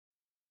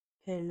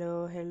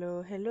Hello,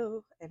 hello,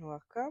 hello, and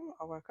welcome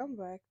or welcome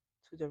back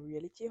to the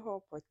Reality Horror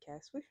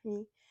Podcast with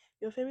me,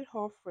 your favorite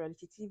horror for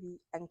reality TV,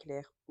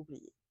 Anne-Claire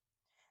Oublié.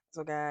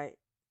 So, guys,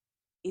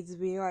 it's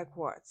been like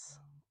what?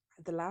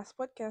 The last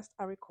podcast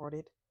I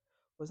recorded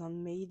was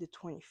on May the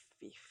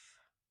 25th,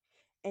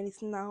 and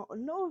it's now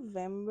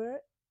November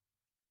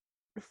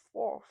the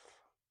 4th.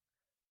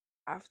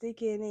 I've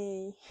taken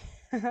a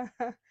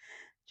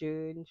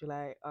June,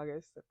 July,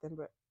 August,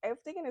 September.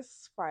 I've taken a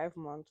 5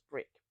 month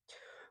break.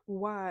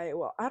 Why?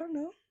 Well, I don't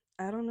know.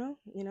 I don't know.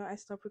 I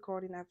stopped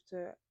recording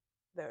after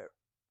the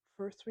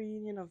first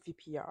reunion of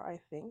VPR, I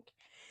think.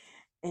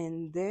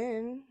 And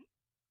then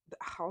the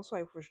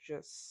housewife was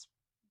just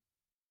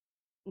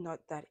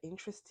not that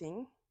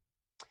interesting.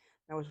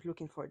 I was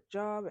looking for a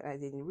job and I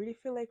didn't really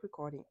feel like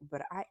recording,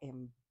 but I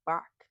am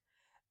back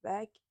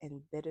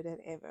and better than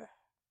ever.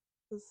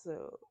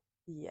 So,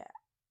 yeah.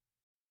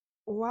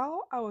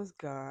 While I was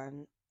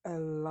gone, a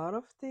lot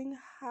of things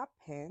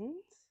happened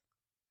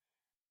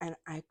and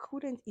I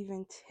couldn't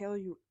even tell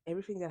you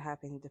everything that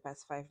happened in the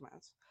past 5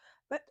 months.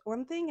 But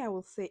one thing I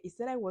will say is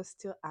that I was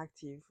still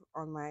active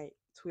on my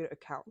Twitter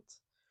account.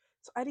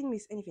 So I didn't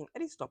miss anything. I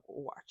didn't stop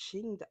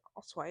watching The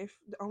Housewife.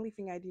 The only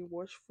thing I didn't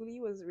watch fully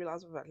was Real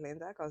Housewives of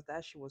Atlanta because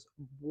that she was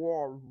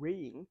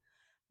boring.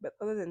 But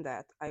other than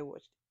that, I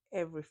watched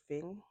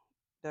everything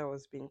that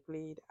was being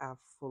played. I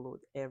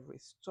followed every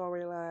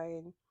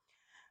storyline.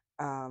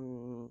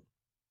 Um,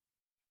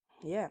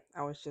 yeah,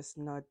 I was just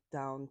not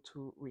down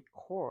to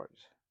record.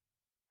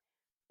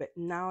 But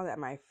now that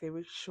my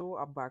favorite show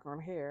are back on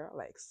here,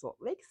 like Salt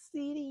Lake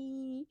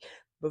City,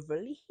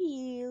 Beverly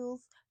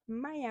Hills,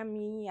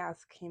 Miami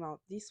has came out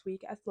this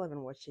week. I still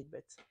haven't watched it,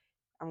 but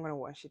I'm gonna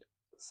watch it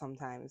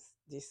sometimes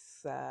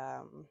this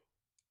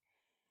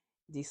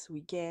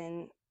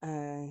weekend.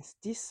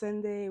 This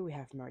Sunday we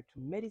have Married to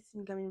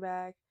Medicine coming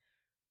back.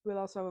 Real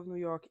Housewives of New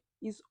York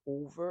is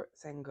over.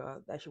 Thank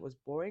God that shit was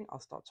boring. I'll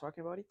start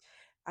talking about it.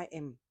 I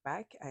am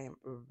back. I am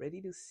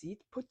ready to see it.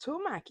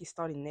 Potomac is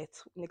starting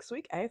next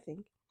week, I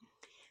think,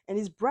 and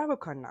it's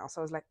BravoCon now.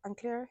 So I was like,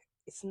 Unclear,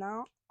 it's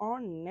now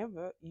or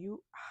never.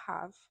 You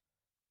have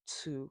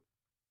to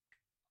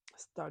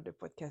start the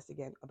podcast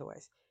again.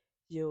 Otherwise,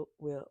 you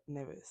will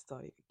never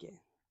start it again.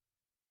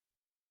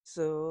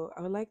 So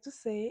I would like to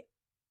say,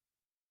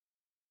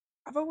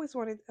 I've always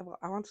wanted, well,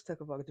 I want to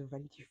talk about the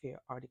Vanity Fair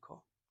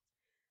article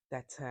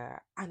that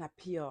Anna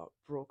Pierre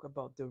broke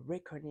about the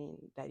reckoning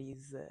that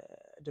is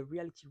the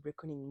reality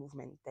reckoning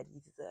movement that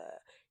is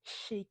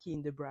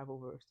shaking the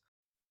Bravoverse.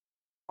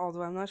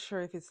 Although I'm not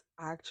sure if it's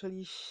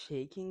actually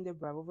shaking the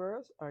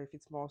Bravoverse or if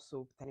it's more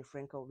so Danny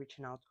Frankel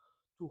reaching out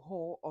to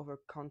all other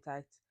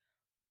contacts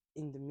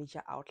in the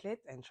media outlet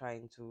and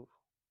trying to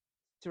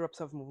stir up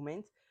some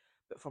movement.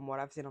 But from what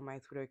I've seen on my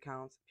Twitter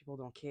accounts, people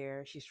don't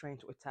care. She's trying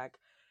to attack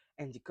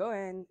Andy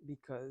Cohen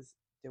because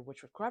the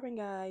Witch with Crabbing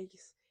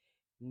guys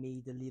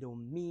made a little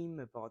meme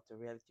about the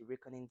reality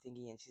reckoning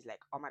thingy, and she's like,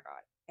 "Oh my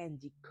God,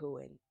 Andy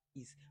Cohen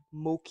is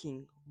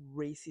mocking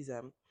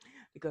racism."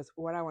 Because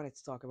what I wanted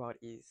to talk about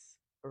is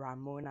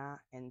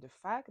Ramona and the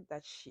fact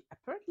that she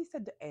apparently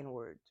said the N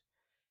word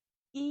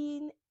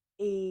in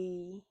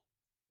a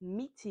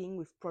meeting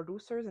with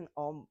producers and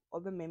all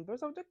other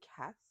members of the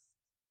cast,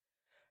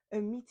 a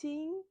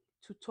meeting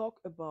to talk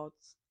about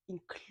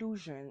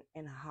inclusion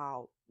and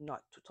how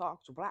not to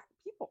talk to black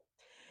people.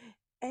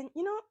 And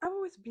I've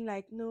always been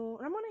like, no,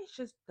 Ramona is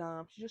just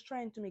dumb. She's just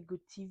trying to make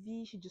good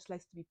TV. She just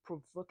likes to be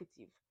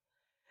provocative.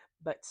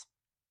 But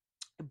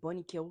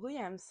Bonnie K.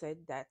 Williams said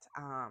that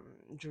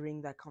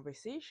during that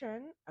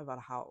conversation about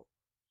how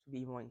to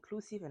be more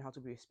inclusive and how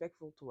to be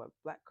respectful to a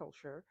black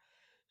culture,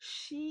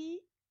 she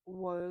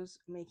was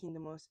making the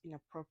most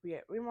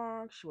inappropriate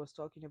remarks. She was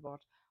talking about,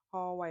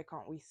 oh, why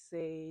can't we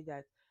say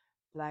that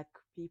black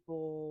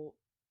people,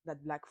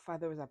 that black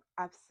fathers are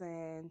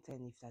absent,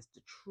 and if that's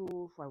the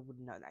truth, why would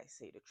not I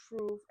say the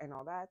truth and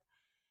all that.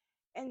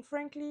 And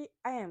frankly,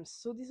 I am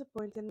so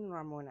disappointed in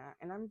Ramona,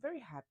 and I'm very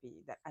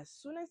happy that as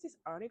soon as this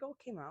article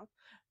came out,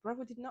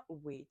 Bravo did not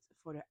wait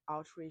for the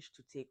outrage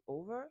to take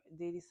over.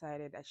 They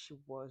decided that she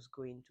was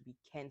going to be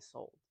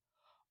cancelled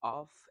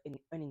off and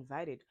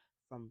uninvited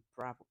from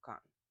BravoCon.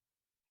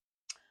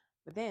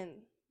 But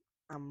then,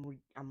 I'm,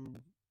 re- I'm,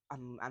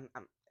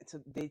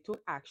 so they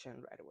took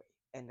action right away,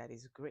 and that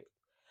is great.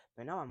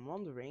 But now I'm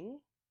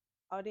wondering,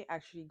 are they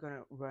actually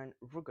gonna run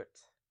Rugged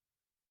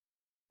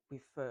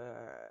with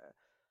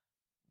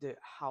the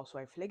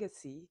Housewife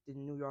Legacy, the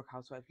New York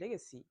Housewife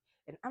Legacy,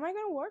 and am I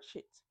gonna watch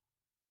it?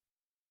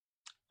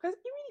 Because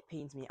it really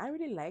pains me. I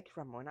really like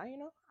Ramona,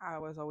 I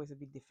was always a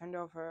big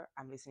defender of her.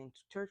 I'm listening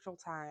to Turtle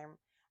Time.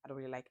 I don't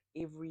really like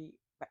Avery,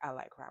 but I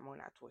like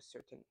Ramona to a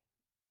certain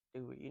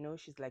degree.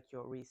 She's like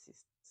your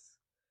racist.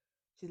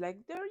 She's like,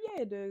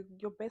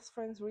 your best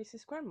friend's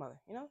racist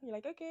grandmother. You're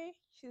like, okay,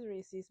 she's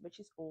racist, but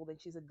she's old and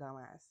she's a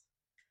dumbass.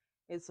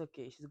 It's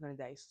okay. She's gonna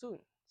die soon.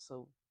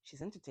 So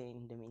she's entertaining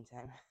in the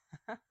meantime.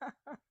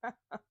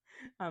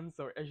 I'm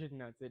sorry, I should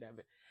not say that,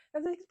 but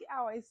that's exactly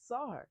how I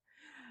saw her.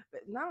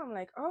 But now I'm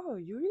like, oh,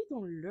 you really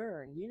don't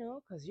learn,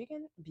 because you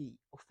can be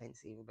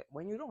offensive, but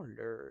when you don't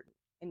learn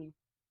and you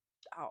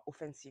are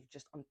offensive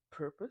just on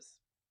purpose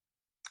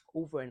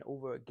over and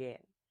over again,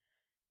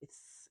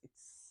 it's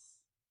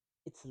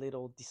it's a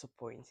little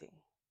disappointing.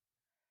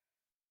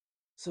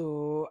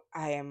 So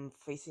I'm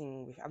faced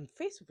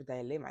with a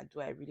dilemma. Do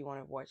I really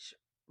want to watch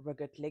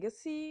Rugged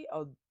Legacy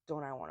or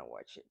don't I want to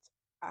watch it?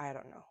 I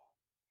don't know.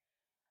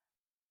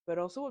 But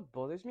also what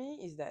bothers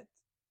me is that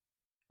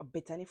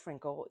Bethany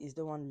Frankel is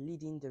the one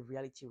leading the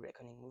reality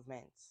reckoning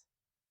movement.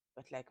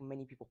 But like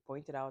many people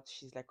pointed out,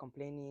 she's like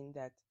complaining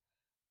that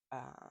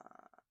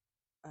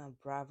uh,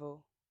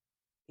 Bravo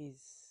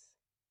is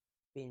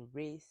being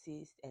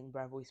racist and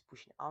Bravo is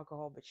pushing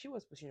alcohol, but she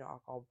was pushing the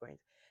alcohol brand.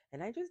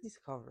 And I just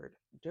discovered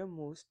the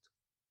most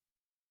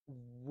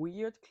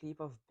weird clip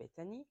of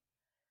Bethany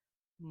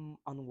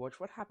on Watch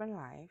What Happened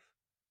Live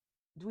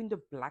doing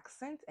the black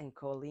scent and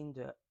calling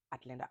the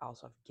Atlanta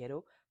House of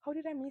Ghetto. How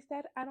did I miss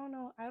that? I don't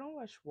know. I don't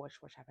watch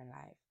What Happened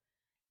Live.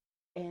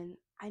 And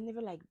I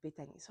never liked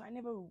Bethany, so I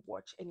never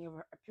watch any of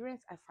her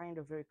appearance. I find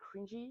her very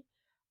cringy.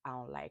 I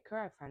don't like her.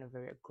 I find her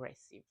very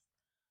aggressive.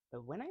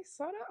 But when I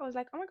saw that, I was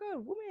like, oh my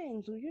god,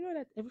 woman, do you know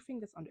that everything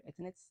that's on the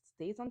internet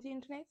stays on the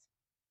internet?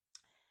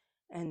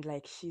 And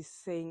like she's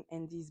saying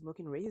Andy's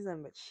mocking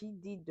racism, but she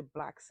did the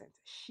black scent.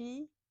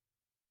 She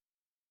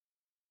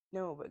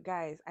no, but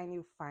guys, I need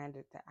to find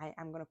it.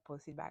 I'm gonna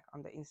post it back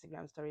on the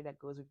Instagram story that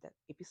goes with that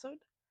episode.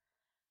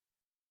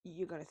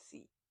 You're gonna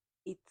see.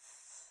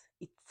 It's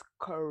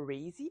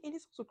crazy and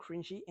it's also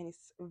cringy and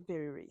it's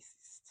very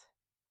racist.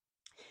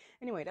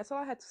 Anyway, that's all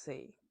I had to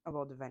say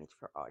about the Vanity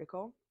Fair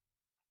article.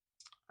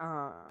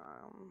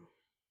 Um,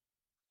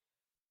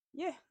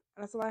 yeah,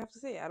 that's all I have to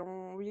say. I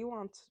don't really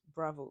want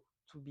Bravo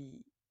to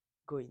be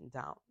going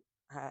down.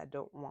 I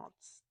don't want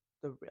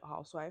the Real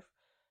Housewife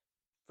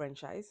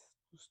franchise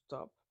to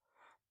stop.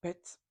 But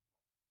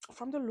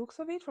from the looks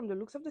of it, from the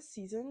looks of the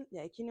season,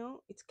 like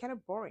it's kind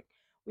of boring.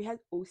 We had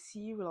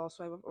OC, Real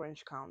Housewife of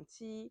Orange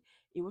County.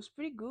 It was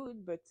pretty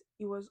good, but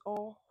it was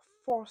all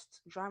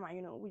forced drama.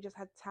 We just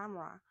had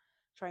Tamara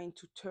trying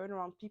to turn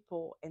around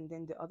people, and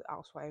then the other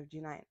housewife,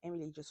 Gina and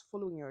Emily, just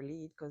following your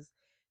lead because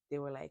they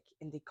were like,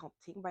 and they can't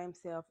think by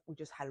himself. We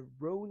just had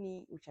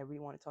Roni, which I really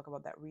want to talk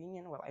about that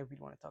reunion. Well, I really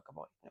want to talk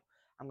about it. No,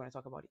 I'm going to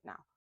talk about it now.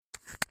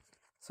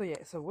 So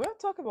yeah, so we'll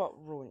talk about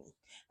Roni.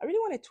 I really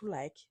wanted to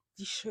like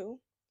this show.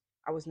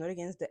 I was not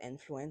against the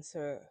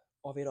influencer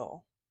of it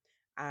all.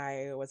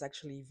 I was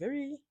actually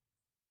very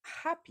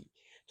happy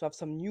to have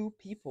some new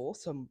people,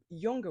 some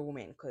younger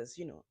women, because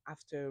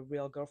after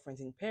Real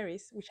Girlfriends in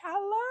Paris, which I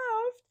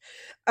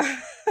loved,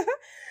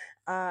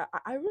 I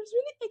was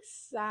really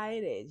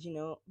excited,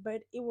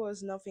 but it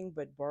was nothing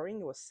but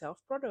boring. It was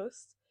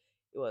self-produced.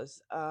 It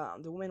was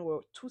the women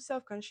were too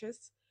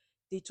self-conscious.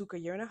 They took a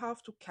year and a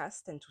half to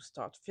cast and to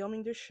start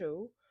filming the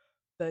show,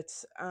 but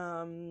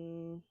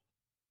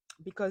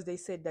because they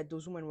said that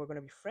those women were going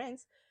to be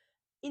friends,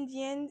 in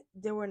the end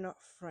they were not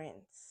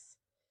friends.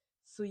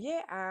 So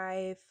yeah,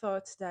 I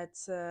thought that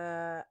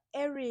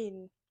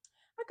Erin,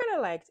 I kind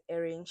of liked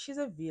Erin. She's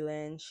a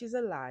villain, she's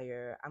a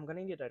liar. I'm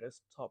gonna need her to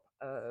stop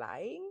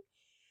lying,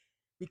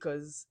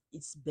 because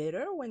it's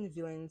better when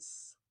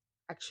villains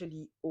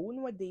actually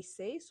own what they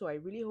say. So I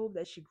really hope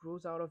that she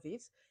grows out of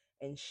it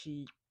and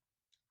she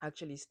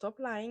actually stop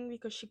lying,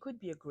 because she could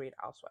be a great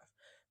housewife.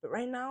 But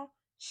right now,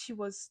 she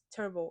was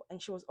terrible,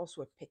 and she was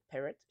also a pet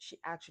parrot. She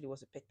actually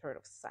was a pet parrot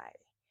of Psy.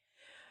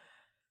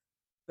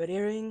 But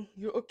Erin,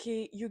 you're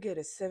okay. You get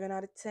a 7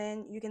 out of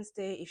 10. You can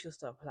stay if you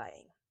stop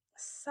lying.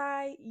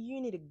 Sai, you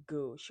need to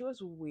go. She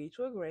was way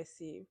too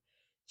aggressive.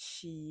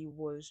 She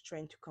was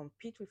trying to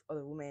compete with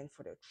other women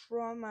for their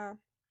trauma.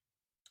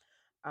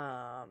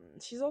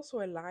 She's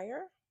also a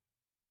liar.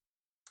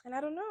 And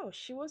I don't know,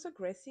 she was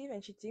aggressive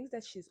and she thinks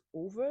that she's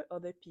over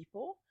other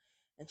people.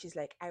 And she's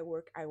like, I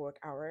work, I work,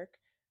 I work.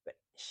 But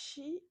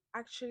she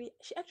actually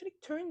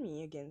turned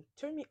me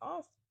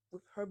off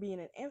with her being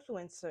an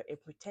influencer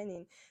and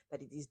pretending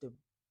that it is the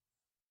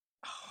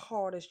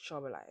hardest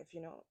job alive,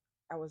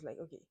 I was like,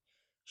 okay,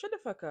 shut the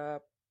fuck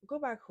up, go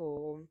back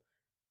home.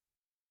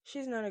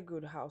 She's not a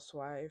good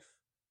housewife.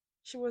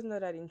 She was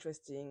not that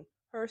interesting.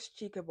 Her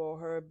speak about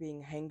her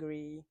being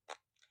hungry.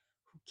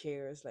 Who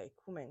cares? Like,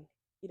 woman,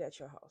 eat at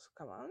your house.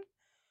 Come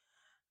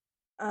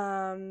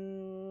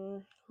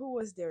on. Who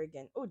was there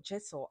again? Oh,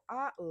 Jessel.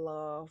 I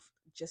love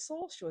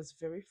Jessel. She was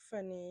very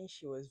funny.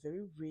 She was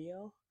very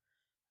real.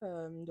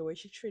 The way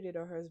she treated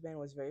her husband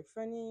was very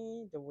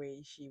funny. The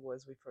way she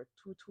was with her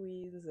two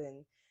twins,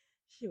 and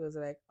she was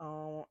like,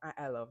 "Oh,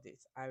 I loved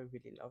it. I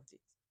really loved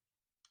it."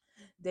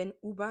 Then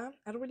Uba,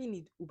 I don't really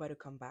need Uba to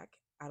come back.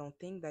 I don't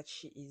think that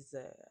she is.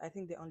 I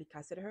think they only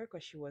casted her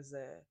because she was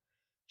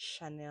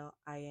Chanel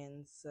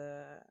Ian's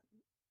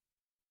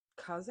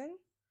cousin,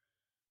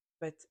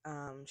 but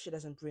she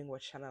doesn't bring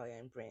what Chanel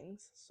Ian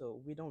brings, so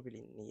we don't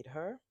really need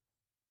her.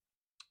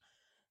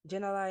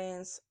 Jen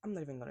Alliance, I'm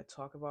not even gonna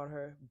talk about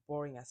her.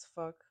 Boring as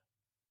fuck.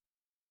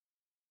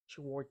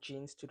 She wore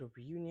jeans to the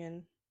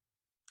reunion.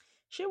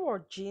 She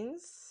wore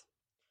jeans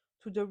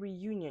to the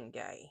reunion,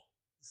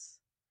 guys.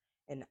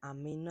 And I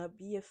may not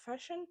be a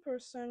fashion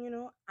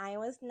person, I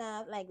was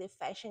not like the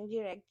fashion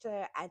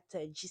director at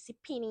GC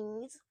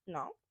Penney's,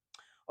 no,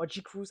 or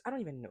G Cruise. I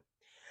don't even know.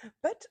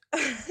 But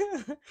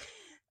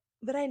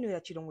but I know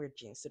that you don't wear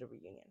jeans to the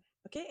reunion.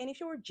 Okay? And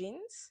if you wear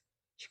jeans,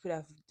 she could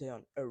have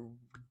done a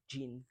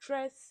jean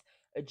dress,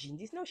 a jean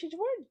this. No, she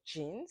wore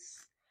jeans,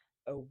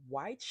 a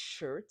white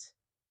shirt,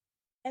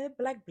 and a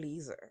black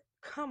blazer.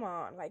 Come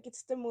on, like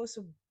it's the most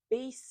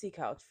basic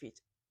outfit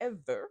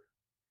ever.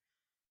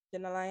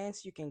 Then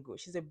Alliance, you can go.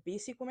 She's a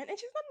basic woman and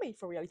she's not made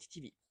for reality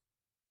TV.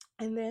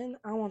 And then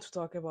I want to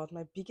talk about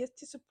my biggest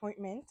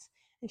disappointment,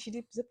 and she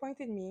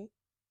disappointed me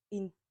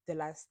in the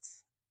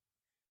last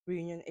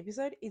reunion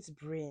episode. It's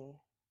Bryn.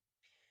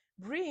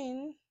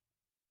 Bryn,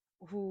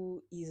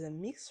 who is a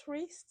mixed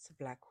race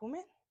black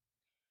woman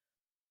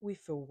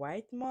with a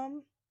white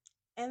mom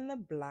and a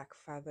black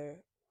father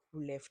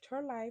who left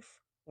her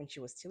life when she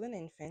was still an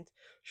infant.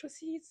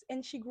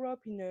 And she grew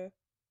up in a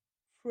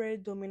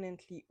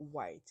predominantly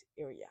white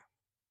area.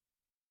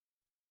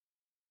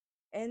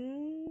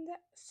 And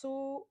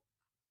so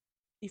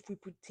if we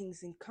put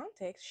things in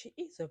context, she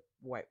is a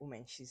white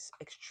woman. She's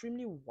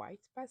extremely white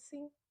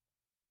passing.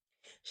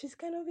 She's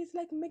kind of is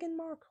like Meghan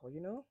Markle.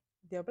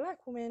 They're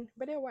black women,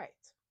 but they're white.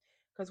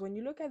 Because when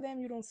you look at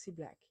them, you don't see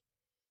black.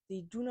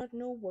 They do not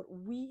know what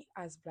we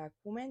as black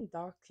women,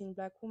 dark skinned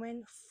black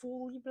women,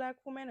 fully black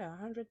women,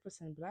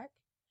 100% black,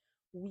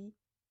 we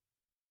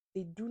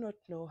they do not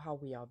know how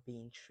we are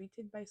being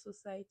treated by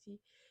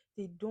society.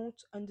 They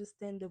don't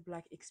understand the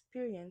black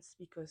experience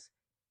because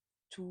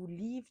to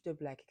live the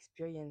black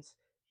experience,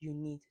 you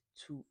need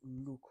to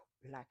look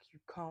black. You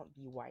can't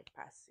be white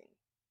passing.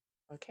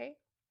 Okay?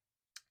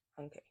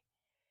 Okay.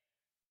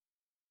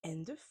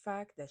 And the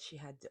fact that she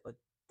had the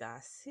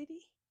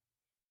audacity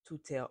to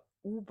tell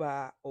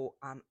Uba, oh,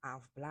 I'm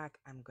half black,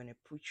 I'm gonna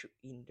put you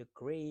in the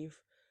grave.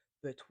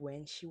 But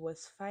when she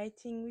was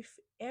fighting with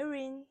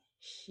Erin,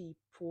 she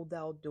pulled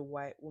out the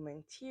white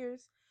woman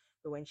tears.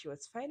 But when she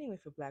was fighting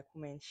with a black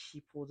woman,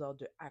 she pulled out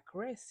the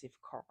aggressive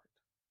card.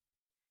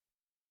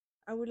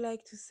 I would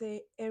like to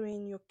say,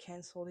 Erin, you're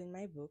cancelled in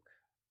my book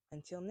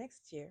until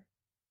next year.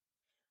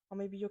 Or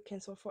maybe you're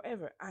cancelled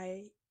forever.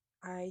 I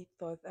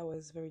thought that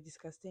was very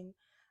disgusting.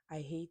 I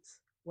hate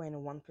when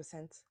 1%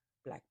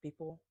 black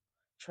people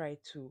try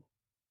to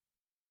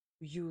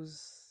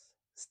use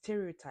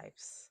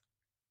stereotypes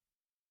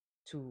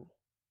to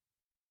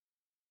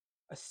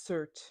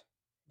assert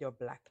their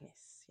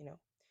blackness.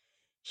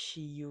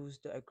 She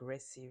used the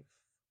aggressive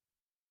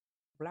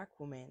black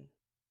woman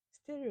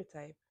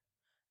stereotype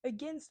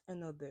against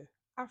another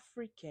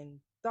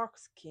African dark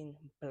skinned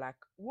black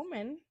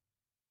woman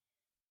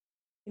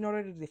in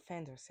order to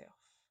defend herself.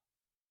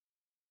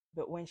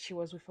 But when she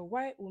was with a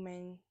white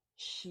woman,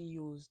 she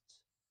used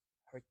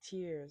her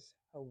tears,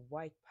 her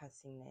white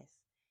passingness.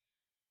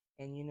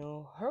 And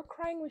her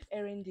crying with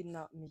Erin did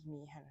not make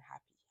me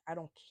unhappy. I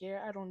don't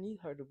care. I don't need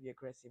her to be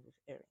aggressive with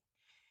Erin.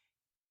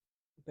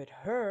 But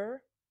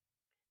her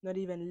not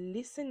even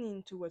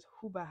listening to what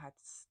Huba had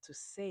to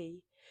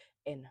say,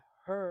 and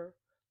her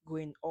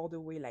going all the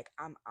way like,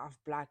 I'm half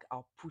black,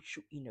 I'll put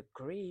you in a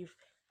grave.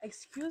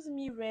 Excuse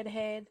me,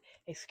 redhead.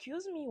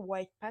 Excuse me,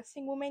 white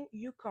passing woman.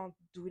 You can't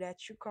do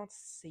that. You can't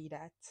say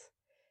that.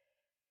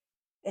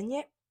 And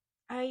yet,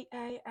 I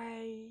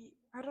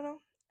don't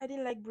know. I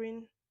didn't like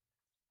Bryn.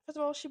 First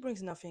of all, she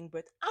brings nothing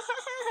but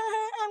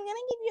I'm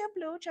gonna give you a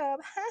blowjob.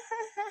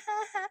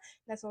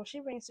 That's all she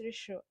brings to the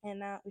show. And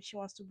now if she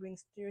wants to bring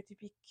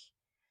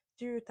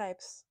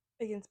stereotypes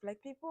against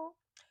black people,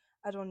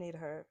 I don't need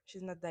her.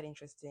 She's not that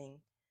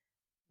interesting.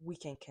 We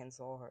can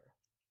cancel her.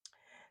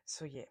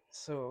 So yeah.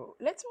 So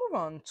let's move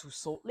on to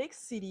Salt Lake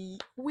City,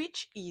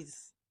 which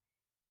is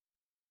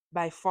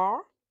by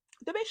far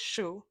the best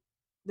show,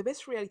 the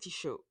best reality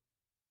show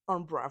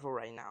on Bravo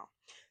right now.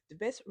 The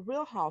best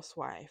Real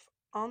Housewife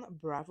on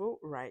Bravo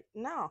right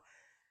now.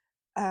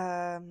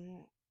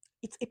 Um,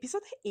 it's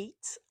episode 8.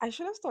 I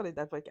should have started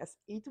that podcast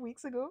 8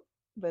 weeks ago,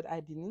 but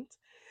I didn't.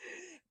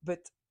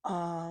 But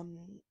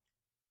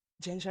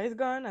Jensha is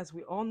gone, as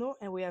we all know,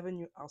 and we have a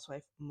new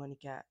housewife,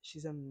 Monica.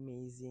 She's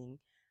amazing.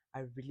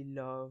 I really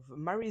love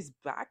Mary is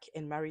back,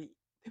 and Mary.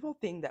 People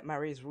think that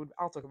Mary is rude.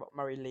 I'll talk about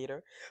Mary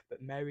later,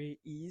 but Mary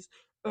is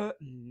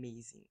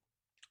amazing.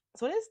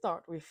 So let's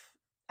start with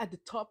at the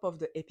top of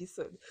the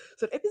episode.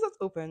 So the episode's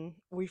open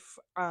with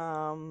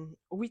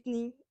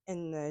Whitney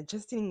and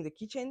Justin in the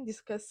kitchen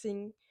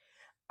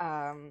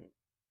um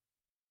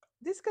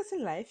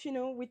discussing life.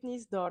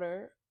 Whitney's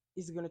daughter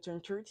is gonna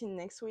turn 13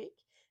 next week,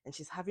 and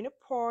she's having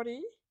a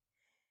party.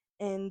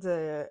 And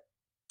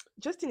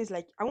Justin is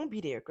like, I won't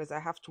be there because I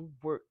have to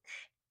work.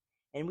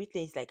 And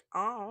Whitley is like,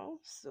 oh,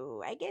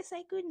 so I guess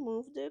I could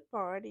move the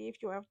party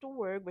if you have to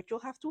work, but you'll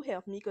have to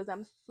help me because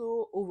I'm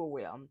so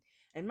overwhelmed.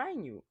 And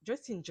mind you,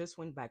 Justin just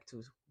went back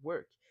to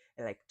work.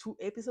 And like 2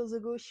 episodes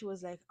ago, she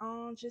was like,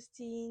 oh,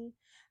 Justine,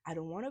 I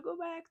don't want to go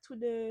back to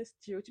the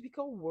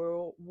stereotypical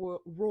role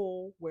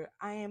where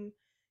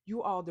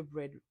you are the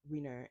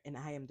breadwinner and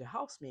I am the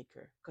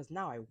housemaker because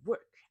now I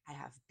work, I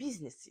have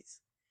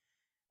businesses.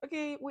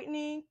 Okay,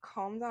 Whitney,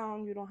 calm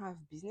down. You don't have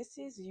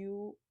businesses.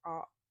 You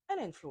are an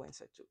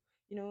influencer too.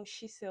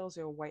 She sells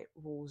her White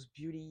Rose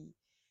beauty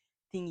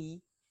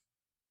thingy,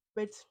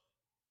 but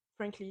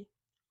frankly,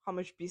 how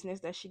much business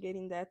does she get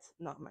in that?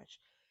 Not much.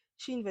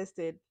 She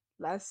invested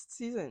last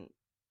season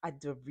at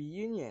the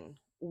reunion.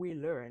 We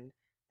learned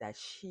that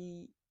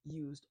she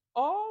used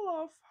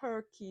all of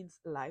her kids'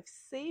 life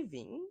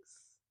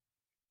savings,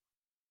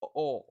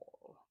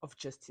 all of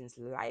Justin's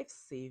life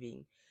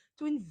saving,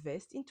 to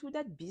invest into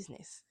that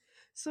business.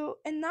 So,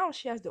 and now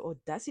she has the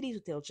audacity to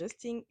tell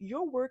Justin,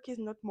 your work is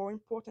not more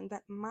important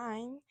than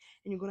mine,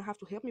 and you're gonna have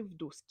to help me with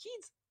those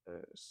kids.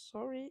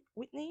 Sorry,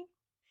 Whitney,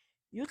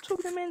 you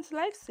took the man's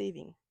life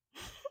saving,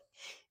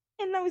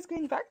 and now he's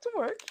going back to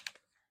work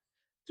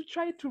to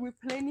try to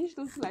replenish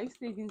those life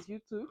savings you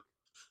took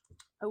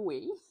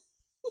away.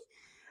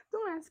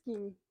 Don't ask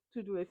him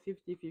to do a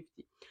 50-50.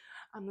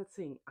 I'm not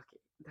saying, okay,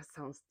 that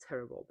sounds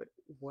terrible, but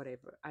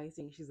whatever. I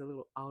think she's a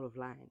little out of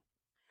line.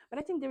 But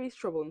I think there is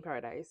trouble in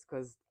paradise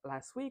because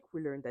last week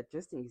we learned that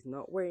Justin is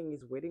not wearing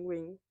his wedding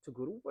ring to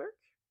go to work.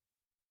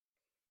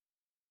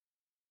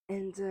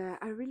 And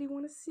I really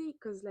want to see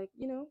because, like,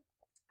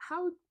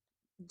 how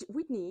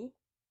Whitney,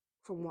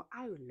 from what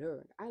I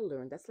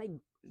learned that's like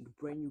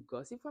brand new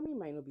gossip for me,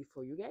 might not be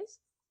for you guys.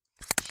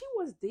 She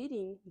was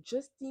dating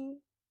Justin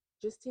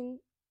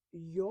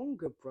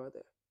younger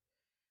brother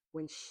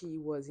when she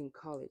was in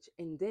college,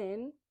 and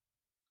then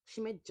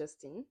she met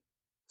Justin.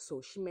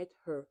 So she met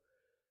her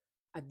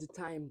at the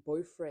time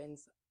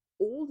boyfriend's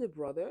older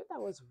brother that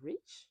was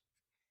rich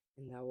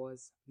and that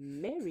was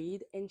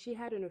married, and she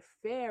had an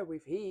affair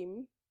with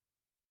him.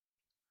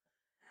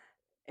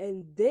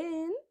 And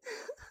then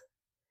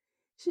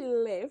she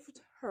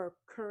left her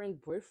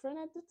current boyfriend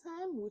at the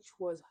time, which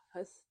was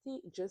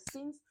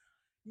Justin's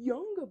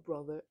younger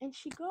brother, and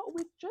she got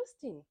with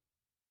Justin.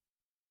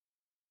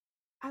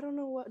 I don't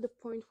know what the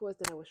point was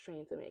that I was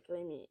trying to make.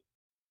 Let me.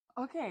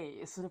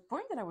 Okay, so the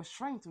point that I was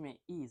trying to make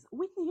is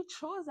Whitney, you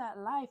chose that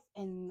life,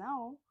 and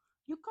now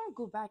you can't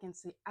go back and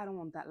say, I don't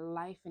want that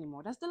life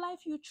anymore. That's the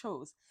life you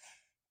chose.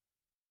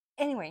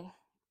 Anyway,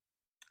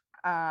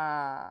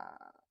 uh,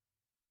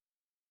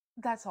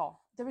 that's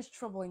all. There is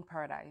trouble in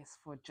paradise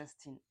for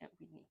Justin and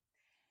Whitney.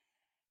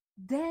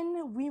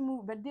 Then we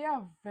move, but they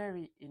are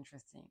very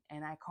interesting,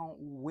 and I can't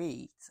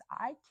wait.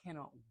 I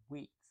cannot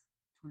wait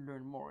to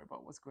learn more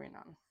about what's going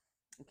on.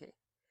 Okay.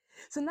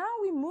 So now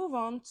we move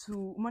on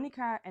to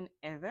Monica and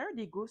Heather.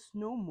 They go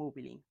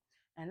snowmobiling.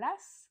 And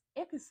last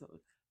episode,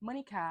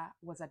 Monica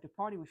was at the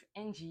party with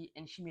Angie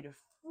and she made a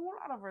fool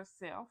out of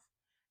herself.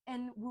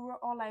 And we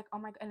were all like, oh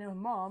my God. And her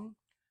mom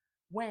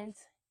went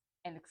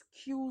and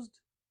excused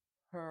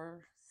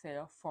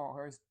herself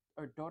for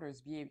her daughter's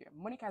behavior.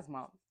 Monica's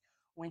mom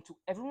went to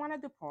everyone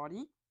at the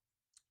party,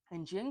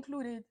 Angie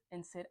included,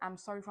 and said, I'm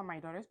sorry for my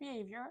daughter's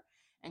behavior.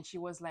 And she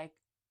was like,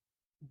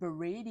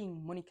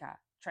 berating Monica,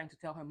 trying to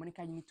tell her,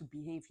 Monica, you need to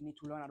behave, you need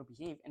to learn how to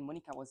behave. And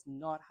Monica was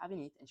not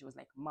having it. And she was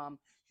like, Mom,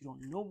 you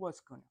don't know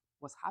what's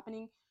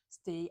happening.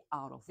 Stay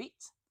out of it.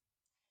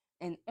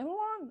 And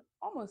everyone,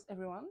 almost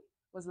everyone,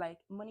 was like,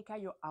 Monica,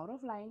 you're out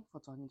of line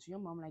for talking to your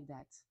mom like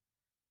that.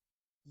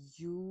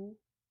 You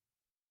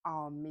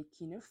are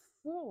making a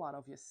fool out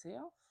of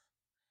yourself.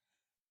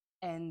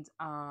 And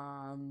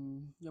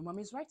your mom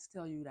is right to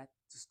tell you that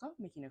to stop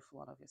making a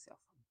fool out of yourself.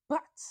 But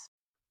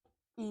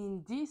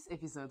in this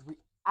episode, we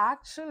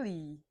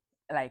actually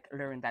like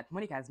learned that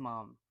Monica's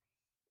mom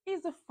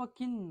is a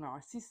fucking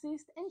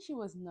narcissist and she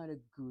was not a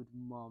good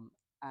mom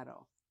at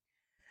all.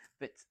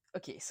 But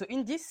okay, so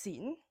in this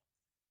scene,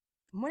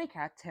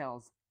 Monica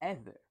tells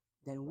Heather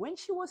that when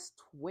she was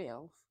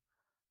 12,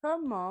 her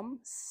mom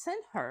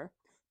sent her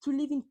to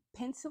live in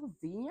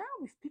Pennsylvania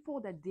with people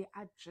that they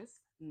had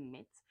just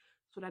met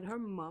so that her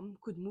mom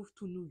could move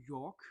to New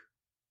York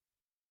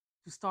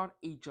to start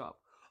a job.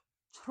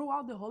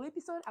 Throughout the whole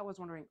episode, I was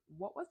wondering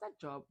what was that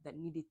job that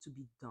needed to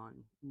be done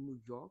in New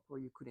York where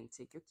you couldn't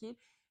take your kid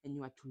and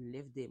you had to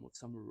live there with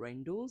some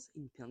randos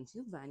in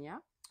Pennsylvania.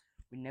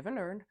 We never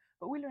learned,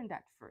 but we learned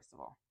that first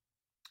of all.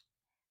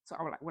 So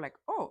we're like,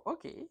 oh,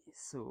 okay.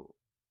 So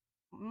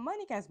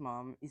Monica's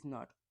mom is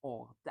not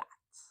all that,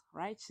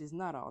 right? She's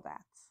not all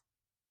that.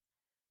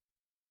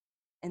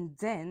 And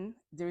then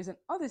there is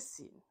another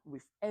scene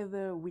with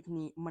Heather,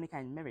 Whitney, Monica,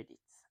 and Meredith,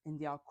 and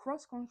they are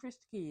cross country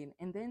skiing,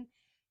 and then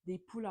they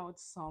pull out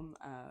some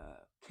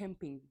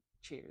camping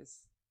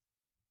chairs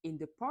in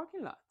the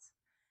parking lot.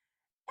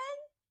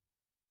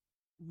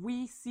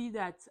 We see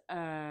that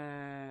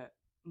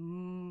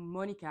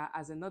Monica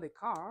has another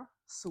car.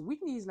 So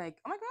Whitney is like,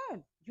 oh my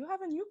God, you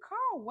have a new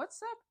car.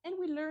 What's up? And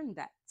we learned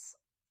that.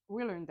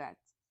 We learned that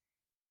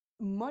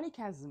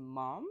Monica's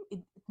mom,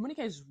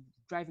 Monica is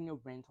driving a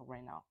rental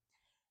right now.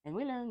 And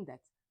we learned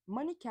that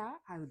Monica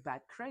has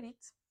bad credit,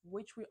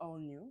 which we all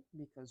knew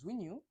because we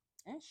knew.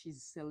 And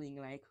she's selling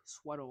like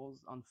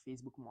swaddles on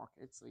Facebook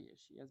Market. So yeah,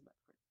 she has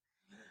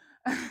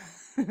bad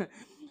credit.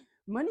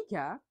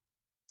 Monica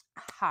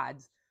had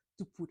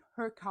to put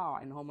her car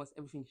and almost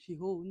everything she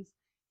owns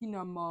in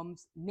her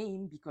mom's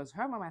name because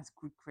her mom has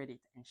good credit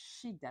and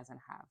she doesn't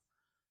have.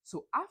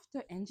 So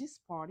after Angie's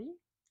party,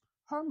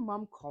 her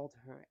mom called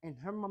her and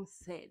her mom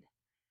said,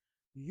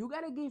 "You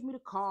gotta give me the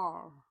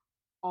car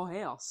or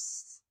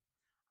else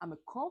I'm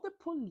gonna call the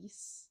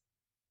police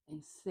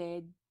and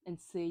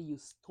say you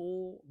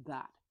stole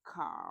that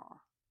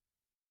car."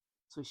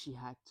 So she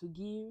had to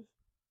give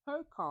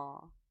her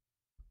car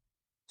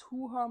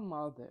to her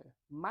mother.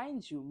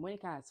 Mind you,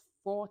 Monica has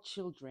four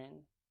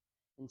children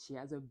and she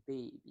has a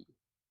baby.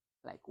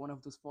 Like one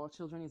of those four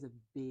children is a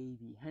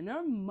baby. And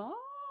her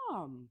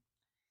mom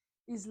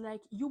is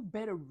like, "You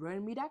better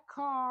run me that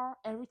car."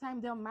 Every time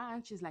they're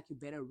mad, she's like, "You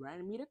better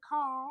run me the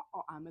car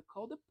or I'm gonna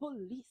call the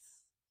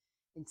police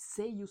and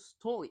say you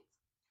stole it."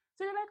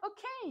 So you're like,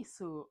 okay,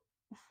 so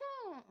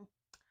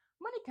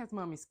Monica's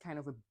mom is kind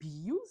of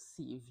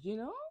abusive, you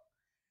know?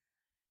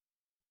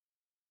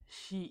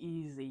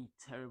 She is a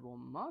terrible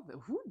mother.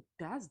 Who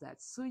does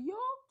that? So your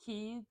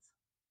kid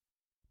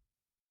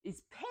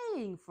is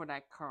paying for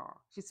that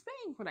car. She's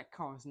paying for that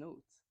car's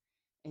note.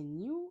 And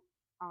you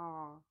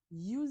are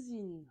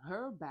using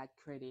her bad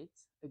credit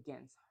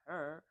against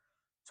her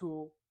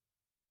to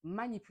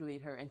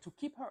manipulate her and to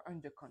keep her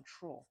under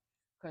control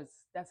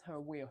because that's her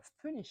way of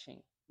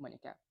punishing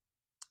Monica.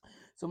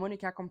 So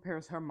Monica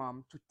compares her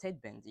mom to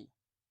Ted Bundy.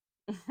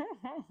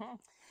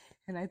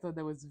 And I thought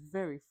that was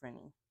very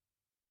funny.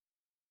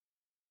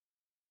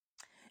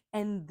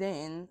 And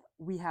then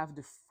we have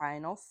the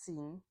final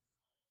scene,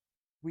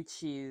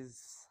 which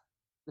is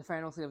the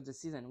final scene of the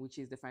season, which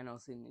is the final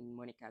scene in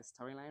Monica's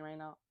storyline right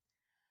now.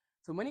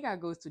 So Monica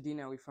goes to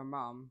dinner with her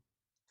mom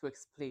to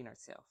explain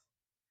herself.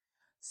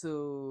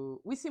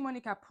 So we see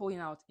Monica pulling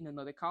out in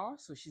another car,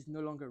 so she's no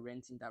longer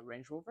renting that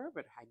Range Rover,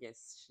 but I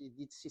guess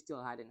she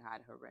still hadn't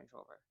had her Range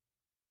Rover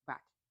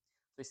back.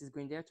 So she's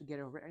going there to get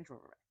her Range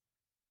Rover.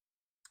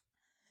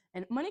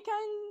 And Monica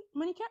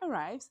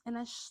arrives, and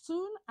as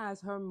soon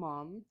as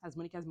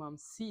Monica's mom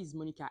sees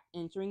Monica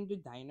entering the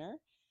diner,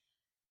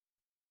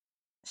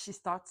 she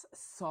starts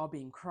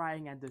sobbing,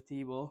 crying at the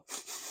table.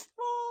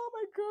 "Oh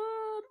my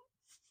god,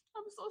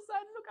 I'm so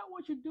sad. Look at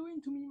what you're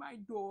doing to me, my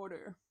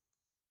daughter."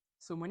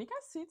 So Monica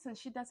sits and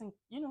she doesn't,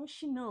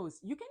 she knows.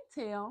 You can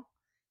tell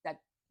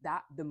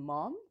that the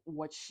mom,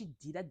 what she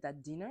did at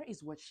that dinner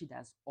is what she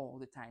does all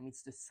the time.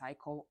 It's the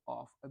cycle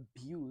of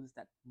abuse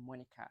that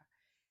Monica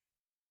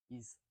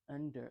is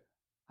under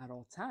at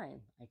all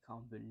time. I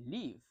can't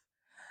believe.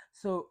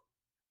 So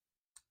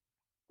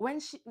when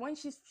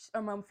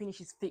her mom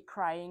finishes fake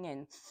crying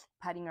and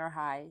patting her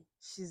high,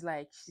 she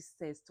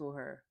says to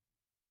her,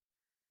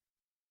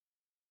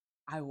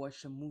 "I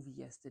watched a movie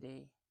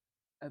yesterday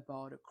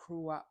about a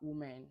Croat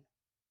woman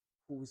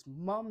whose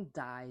mom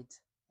died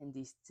and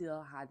they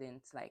still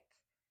hadn't like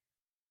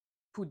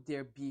put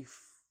their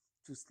beef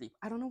to sleep."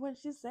 I don't know what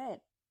she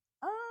said.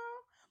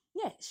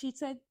 Yeah, she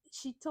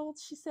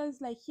says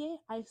like, "Yeah,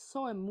 I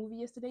saw a movie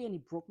yesterday and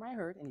it broke my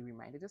heart and it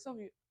reminded us of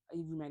you. It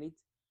reminded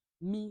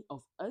me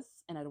of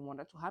us and I don't want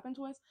that to happen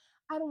to us.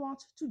 I don't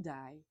want to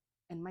die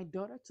and my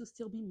daughter to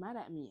still be mad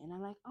at me." And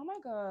I'm like, oh my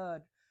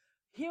god,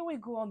 here we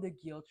go on the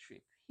guilt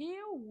trip.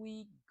 Here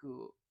we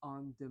go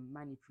on the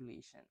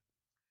manipulation.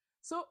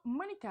 So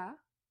Monica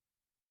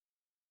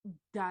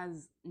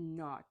does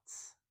not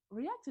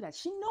react to that.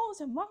 She knows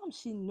her mom.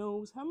 She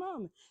knows her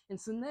mom.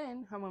 And so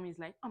then her mom is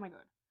like, "Oh my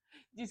God,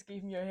 this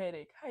gave me a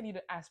headache. I need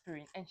an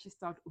aspirin." And she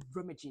starts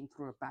rummaging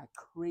through her bag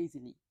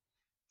crazily,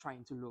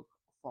 trying to look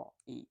for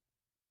a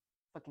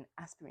fucking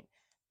aspirin.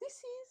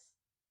 This is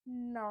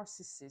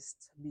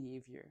narcissist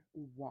behavior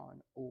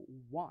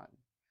 101.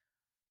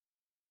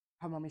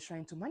 Her mom is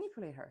trying to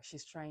manipulate her.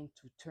 She's trying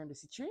to turn the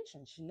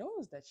situation. She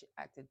knows that she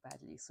acted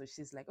badly. So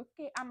she's like,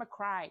 "Okay, I'm going to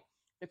cry.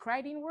 The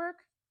cry didn't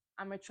work.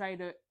 I'm going to try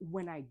to,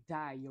 when I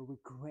die, you'll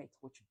regret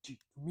what you did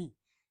to me."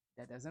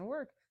 That doesn't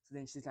work. So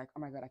then she's like,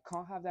 "Oh my God, I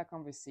can't have that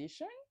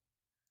conversation.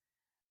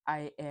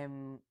 I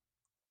am,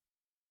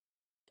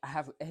 I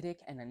have a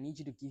headache and I need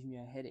you to give me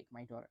a headache,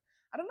 my daughter."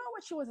 I don't know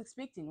what she was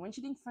expecting. When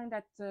she didn't find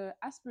that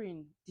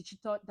aspirin, did she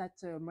thought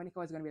that Monica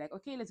was going to be like,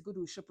 "Okay, let's go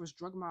to Shoppers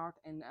Drug Mart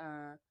and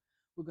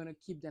we're going to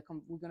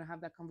we're going to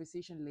have that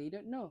conversation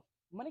later." No,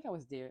 Monica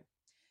was there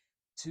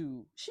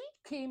she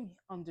came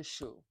on the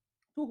show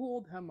to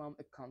hold her mom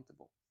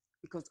accountable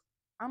because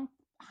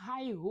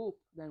I hope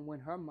that when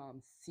her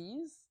mom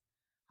sees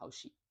how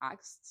she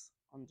acts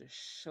on the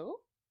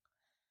show,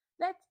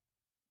 that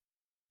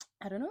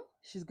I don't know,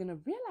 she's gonna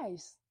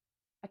realize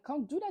I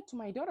can't do that to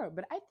my daughter.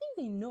 But I think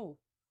they know.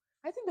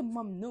 I think the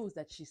mom knows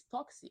that she's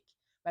toxic,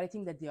 but I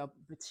think that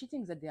but she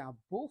thinks that they are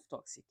both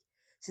toxic.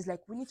 She's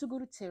like, "We need to go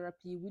to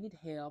therapy. We need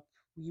help.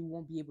 We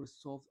won't be able to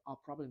solve our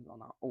problems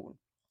on our own,"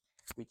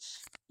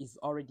 which is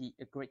already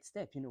a great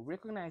step.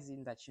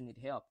 Recognizing that you need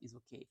help is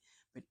okay.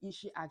 But is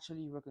she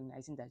actually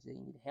recognizing that they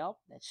need help,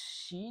 that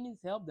she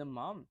needs help, the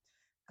mom?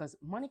 Because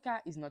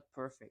Monica is not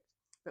perfect.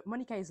 But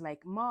Monica is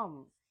like,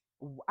 "Mom,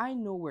 I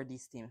know where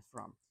this came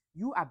from.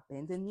 You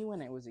abandoned me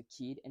when I was a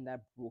kid, and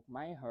that broke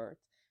my heart."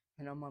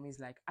 And her mom is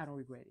like, "I don't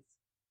regret it.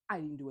 I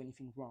didn't do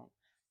anything wrong.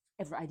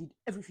 I did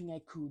everything I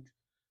could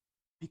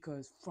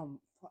because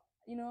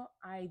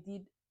I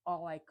did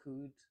all I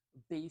could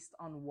based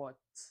on what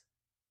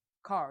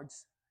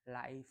cards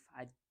life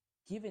had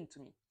given to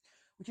me,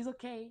 which is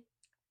okay.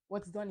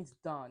 What's done is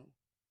done.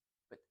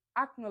 But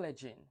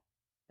acknowledging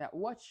that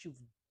what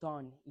you've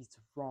done is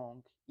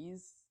wrong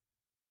is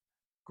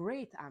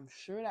great. I'm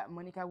sure that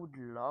Monica would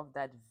love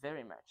that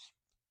very much.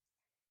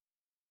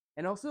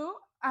 And also,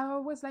 I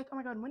was like, oh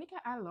my God, Monica,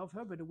 I love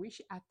her, but the way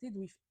she acted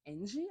with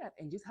Angie at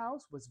Angie's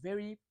house was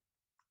very,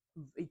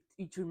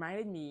 it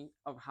reminded me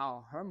of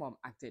how her mom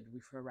acted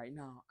with her right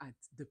now at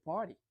the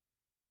party.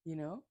 You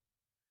know,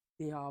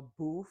 they are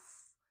both,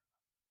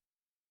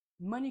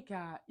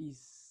 Monica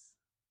is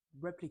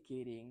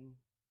replicating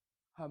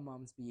her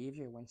mom's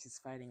behavior when she's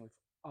fighting with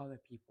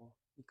other people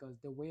because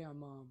the way her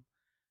mom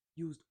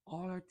used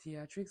all her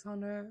theatrics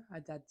on her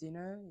at that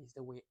dinner is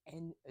the way,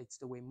 and it's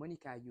the way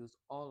Monica used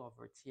all of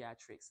her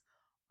theatrics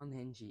on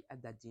Angie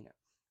at that dinner.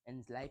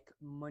 And like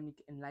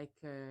Monica and like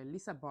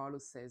Lisa Barlow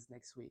says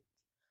next week,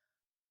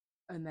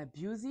 an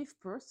abusive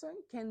person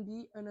can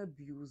be an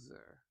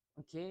abuser.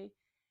 Okay,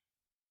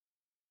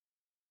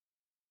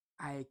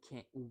 I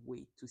can't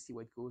wait to see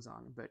what goes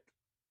on. But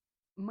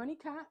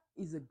Monica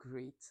is a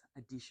great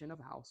addition of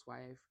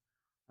Housewife.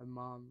 Her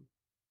mom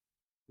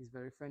is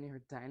very funny.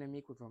 Her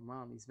dynamic with her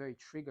mom is very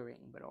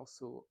triggering, but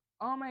also,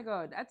 oh my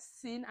God, that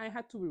scene, I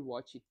had to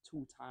rewatch it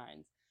 2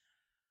 times.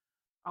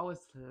 I was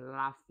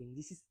laughing.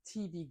 This is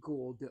TV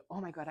gold.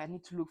 Oh my God, I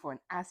need to look for an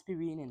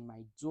aspirin and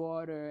my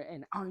daughter.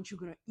 And aren't you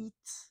gonna eat?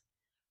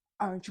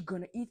 Aren't you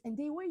gonna eat? And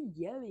they were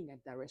yelling at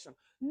that restaurant.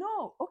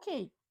 No,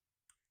 okay.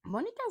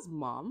 Monica's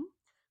mom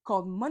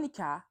called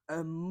Monica a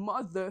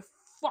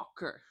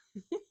motherfucker.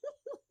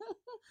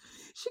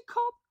 She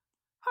called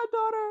her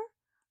daughter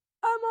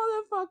a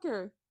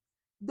motherfucker.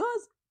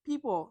 Those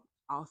people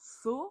are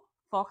so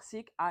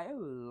toxic. I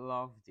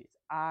loved it.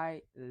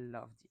 I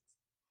loved it.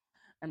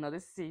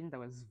 Another scene that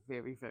was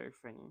very, very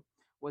funny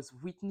was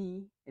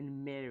Whitney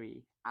and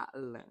Mary at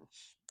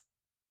lunch.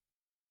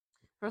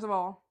 First of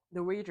all,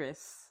 the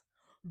waitress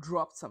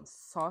dropped some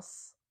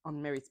sauce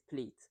on Mary's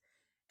plate,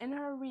 and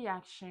her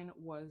reaction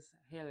was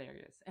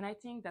hilarious. And I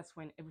think that's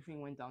when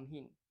everything went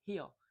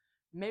downhill.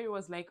 Mary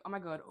was like, "Oh my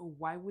God,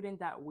 why wouldn't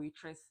that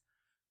waitress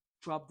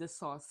drop the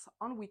sauce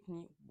on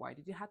Whitney? Why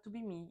did it have to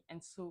be me?"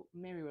 And so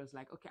Mary was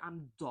like, "Okay,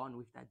 I'm done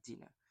with that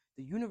dinner.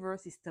 The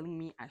universe is telling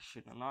me I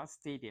should not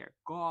stay there.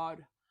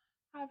 God,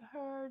 I've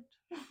heard,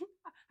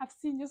 I've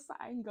seen your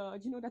sign,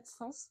 God. You know that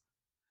sauce?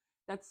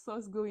 That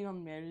sauce going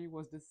on Mary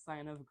was the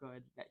sign of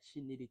God that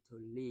she needed to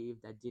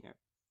leave that dinner."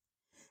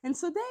 And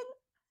so then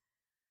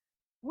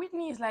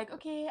Whitney is like,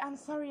 "Okay, I'm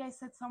sorry I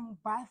said some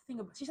bad thing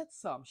about," she said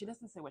some, she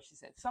doesn't say what she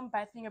said, "some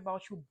bad thing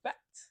about you, but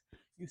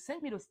you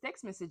sent me those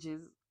text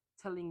messages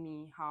telling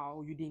me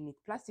how you didn't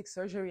need plastic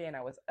surgery and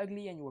I was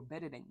ugly and you were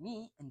better than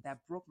me, and that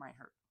broke my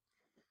heart."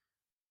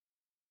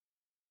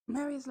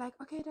 Mary is like,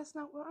 "Okay, that's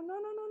not, no, no,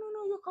 no, no,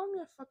 no, you called me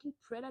a fucking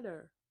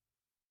predator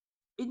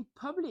in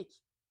public.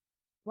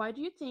 Why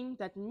do you think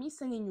that me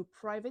sending you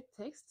private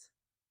text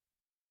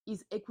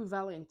is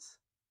equivalent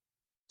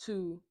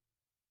to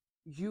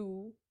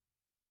you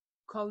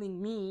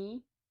calling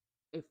me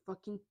a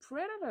fucking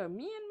predator,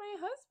 me and my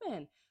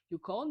husband? You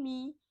call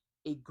me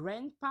a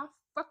grandpa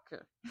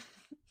fucker,"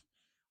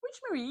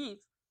 which Mary is.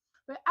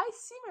 But I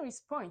see Mary's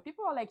point.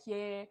 People are like,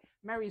 "Yeah,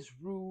 Mary's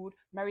rude.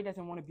 Mary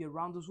doesn't want to be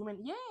around those women."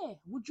 Yeah,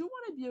 would you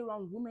want to be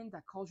around women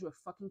that calls you a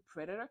fucking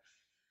predator?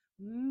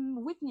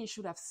 Whitney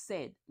should have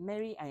said,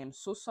 "Mary, I am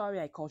so sorry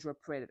I called you a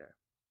predator.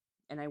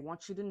 And I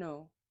want you to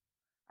know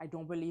I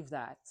don't believe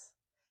that."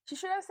 She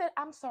should have said,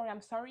 I'm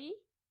sorry.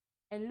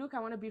 And look, I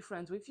want to be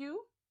friends with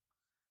you.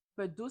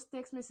 But those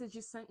text messages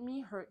you sent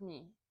me hurt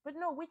me. But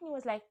no, Whitney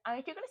was like,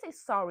 "Aren't you going to say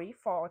sorry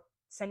for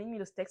sending me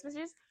those text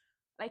messages?"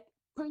 Like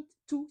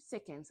 0.2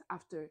 seconds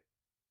after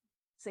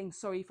saying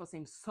sorry for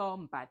saying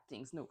some bad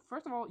things. No,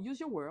 first of all, use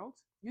your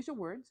words. Use your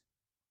words.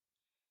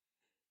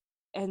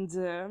 And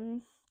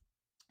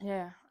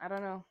yeah, I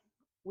don't know.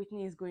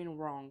 Whitney is going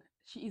wrong.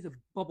 She is a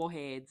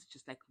bubblehead,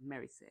 just like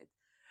Mary said.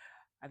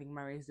 I think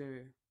Mary's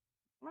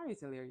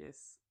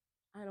hilarious.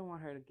 I don't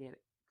want her to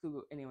get to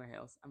go anywhere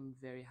else. I'm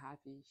very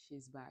happy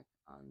she's back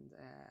on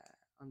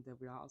the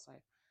Real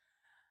Housewife.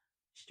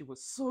 She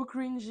was so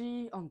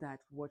cringy on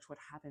that Watch What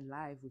Happened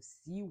Live with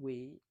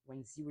Z-Way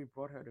when Z-Way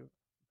brought her the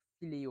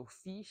filet of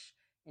fish,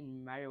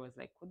 and Mario was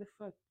like, "What the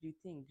fuck do you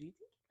think? Do you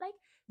think like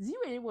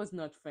Z-Way was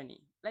not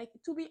funny? Like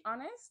to be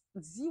honest,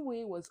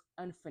 Z-Way was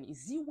unfunny.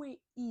 Z-Way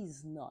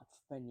is not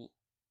funny.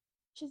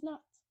 She's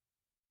not.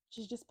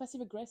 She's just passive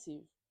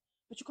aggressive.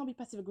 But you can't be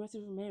passive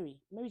aggressive with Mary.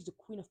 Mary's the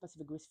queen of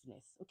passive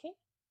aggressiveness, okay?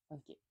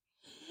 Okay.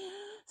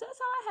 So that's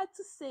all I had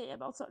to say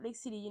about Salt Lake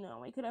City.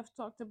 We could have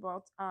talked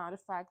about the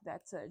fact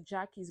that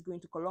Jack is going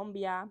to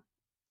Colombia,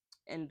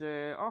 and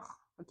oh,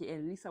 okay,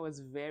 and Lisa was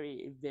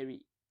very,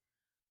 very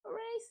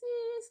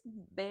racist,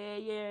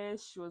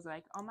 biased. She was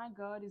like, "Oh my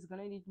God, he's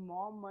gonna need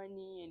more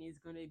money, and he's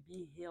gonna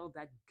be held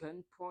at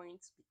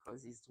gunpoint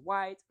because he's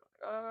white."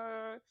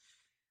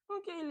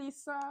 Okay,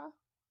 Lisa,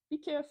 be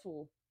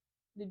careful.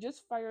 They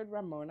just fired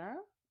Ramona.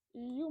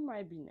 You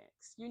might be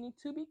next. You need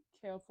to be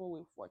careful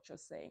with what you're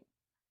saying.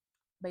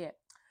 But yeah,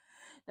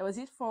 That was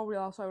it for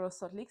Real Housewives of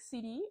Salt Lake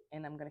City,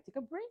 and I'm gonna take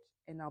a break,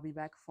 and I'll be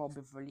back for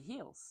Beverly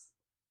Hills.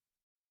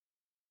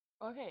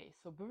 Okay,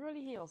 so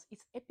Beverly Hills,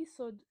 it's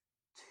episode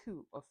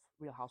 2 of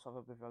Real Housewives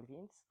of Beverly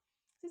Hills,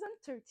 season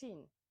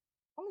 13.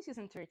 Only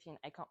season 13,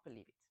 I can't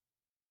believe it.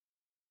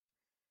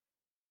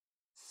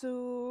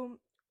 So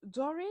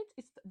Dorit,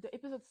 the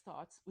episode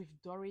starts with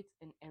Dorit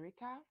and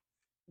Erica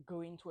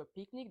going to a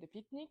picnic. The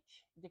picnic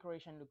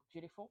decoration looked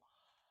beautiful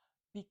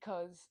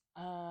because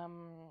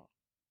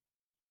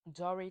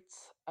Dorit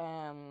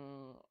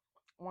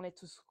wanted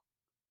to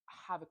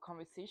have a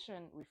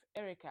conversation with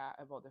Erica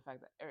about the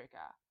fact that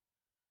Erica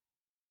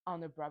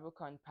on the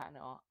BravoCon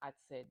panel had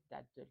said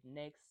that the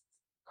next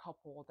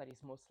couple that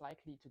is most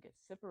likely to get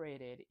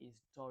separated is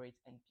Dorit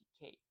and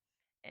PK.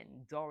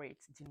 And Dorit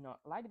did not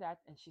like that,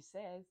 and she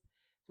says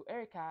to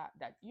Erica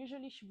that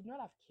usually she would not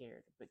have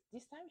cared, but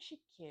this time she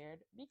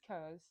cared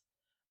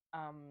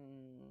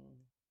um,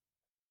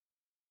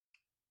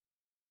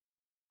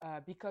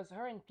 because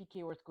her and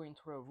PK were going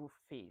through a rough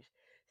phase.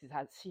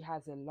 She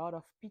has a lot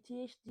of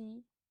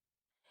PTSD,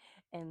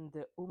 and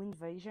the home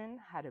invasion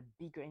had a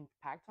bigger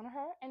impact on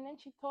her. And then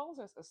she tells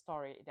us a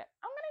story that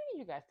I'm gonna need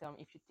you guys tell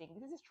me if you think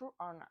this is true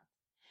or not.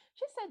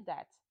 She said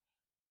that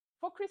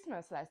for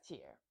Christmas last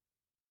year,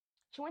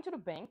 she went to the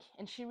bank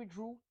and she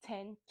withdrew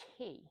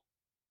 10K,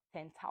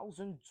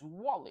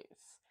 $10,000.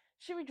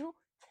 She withdrew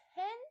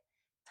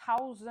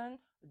 $10,000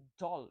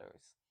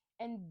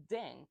 and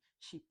then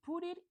she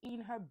put it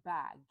in her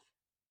bag.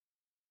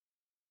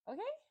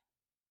 Okay?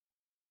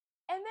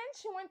 And then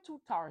she went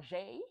to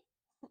Target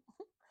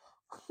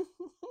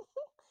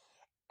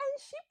and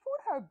she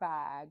put her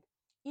bag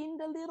in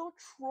the little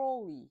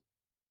trolley.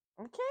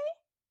 Okay?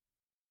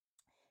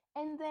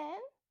 And then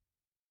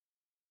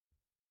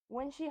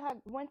when she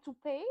had went to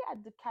pay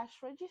at the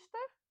cash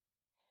register,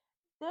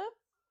 the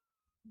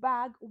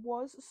bag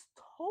was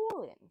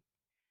stolen.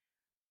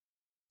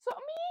 So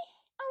me,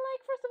 I'm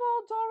like, first of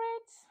all,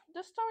 Dorit,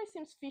 the story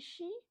seems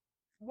fishy.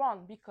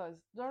 One,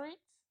 because Dorit,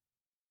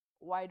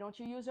 why don't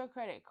you use your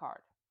credit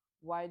card?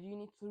 Why do you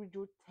need to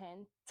withdraw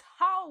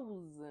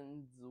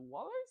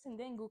 $10,000 and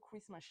then go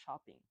Christmas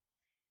shopping?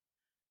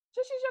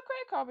 Just use your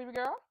credit card, baby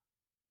girl.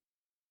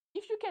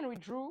 If you can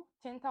withdraw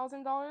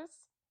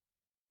 $10,000,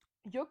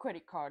 your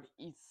credit card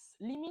is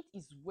limit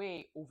is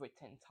way over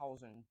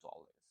 $10,000.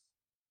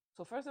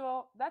 So first of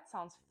all, that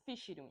sounds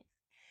fishy to me.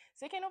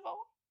 Second of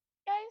all,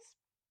 guys,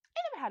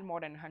 I never had more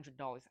than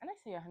 $100, and I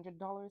say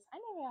 $100. I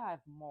never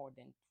have more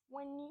than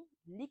 20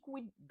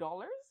 liquid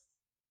dollars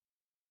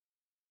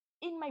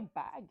in my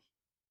bag.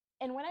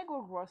 And when I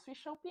go grocery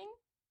shopping,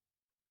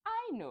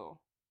 I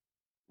know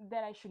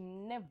that I should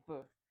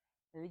never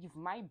leave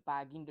my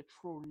bag in the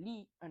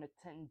trolley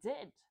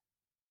unattended.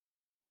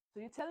 So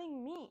you're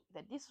telling me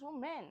that this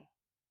woman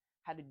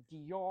had a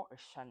Dior, a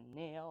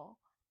Chanel,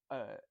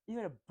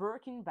 even a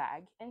Birkin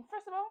bag. And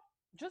first of all,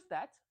 just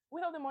that,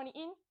 with all the money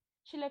in,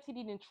 she left it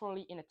in a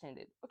trolley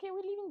unattended. Okay,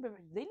 they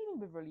live in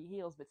Beverly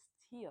Hills, but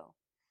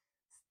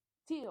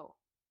still,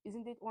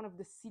 isn't it one of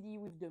the city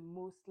with the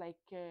most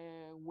like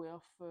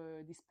wealth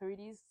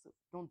disparities? So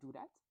don't do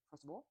that.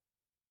 First of all,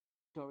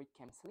 Dorit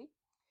Kemsley.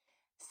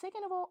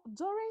 Second of all,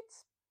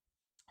 Dorit.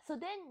 So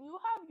then you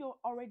have your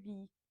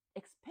already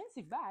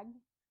expensive bag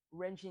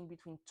ranging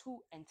between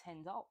 $2 and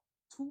 $10,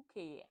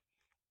 2K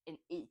and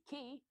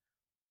 8K,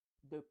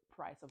 the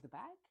price of the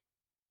bag.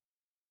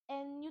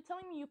 And you're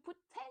telling me you put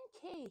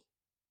 10K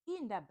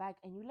in that bag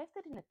and you left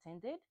it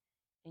unattended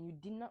and you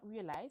did not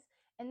realize.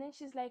 And then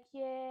she's like,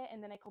 yeah.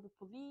 And then I called the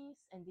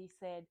police and they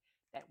said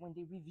that when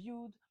they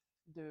reviewed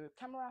the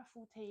camera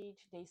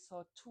footage, they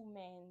saw two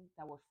men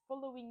that were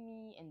following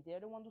me and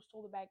they're the one who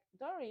stole the bag.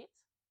 Dorit,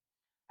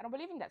 I don't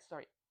believe in that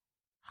story.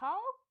 How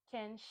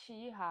can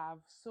she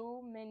have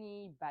so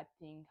many bad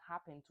things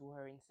happen to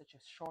her in such a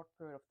short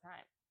period of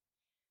time?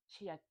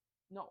 She had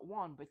not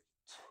one, but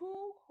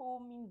two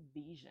home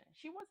invasions.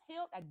 She was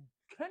held at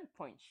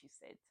gunpoint, she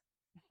said.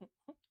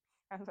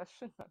 And I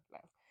should not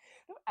laugh.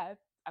 No,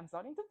 I'm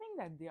starting to think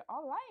that they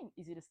are lying.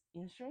 Is it an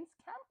insurance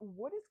scam?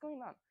 What is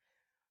going on?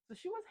 So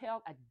she was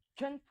held at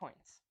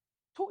gunpoint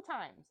 2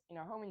 times in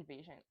a home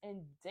invasion.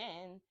 And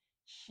then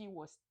she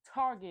was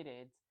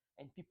targeted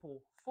and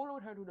people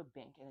followed her to the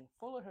bank and then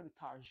followed her to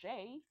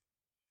Target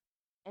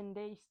and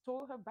they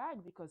stole her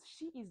bag because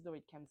she is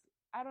Dorit Kemsley.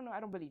 I don't know. I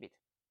don't believe it.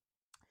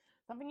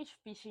 Something is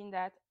fishy in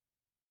that.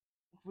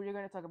 We're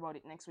going to talk about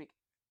it next week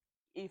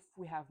if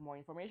we have more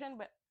information.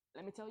 But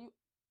let me tell you,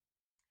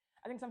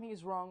 I think something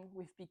is wrong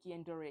with Piki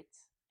and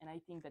Dorit, and I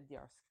think that they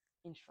are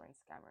insurance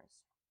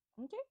scammers.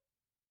 Okay.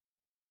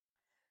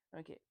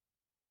 Okay.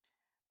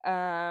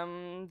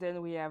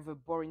 Then we have a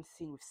boring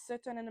scene with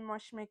Sutton and the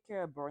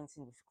matchmaker, a boring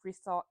scene with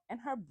Crystal and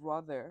her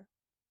brother.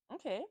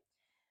 Okay.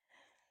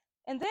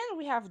 And then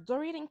we have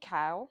Dorit and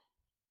Kyle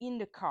in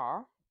the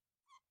car,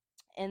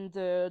 and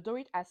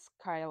Dorit asks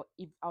Kyle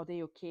if are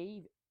they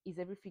okay, is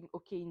everything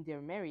okay in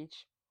their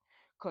marriage,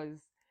 because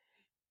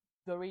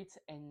Dorit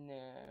and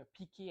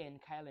Piqué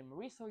and Kyle and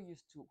Mauricio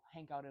used to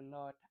hang out a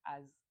lot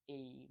as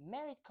a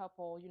married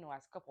couple,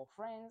 as couple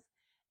friends.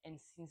 And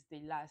since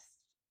they last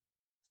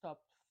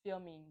stopped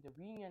filming the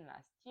reunion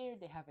last year.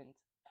 They haven't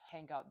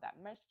hang out that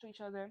much to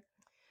each other.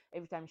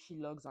 Every time she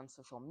logs on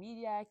social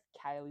media,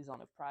 Kyle is on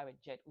a private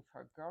jet with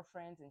her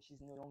girlfriends and she's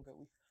no longer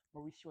with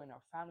Mauricio and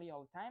her family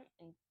all the time.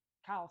 And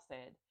Kyle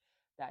said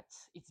that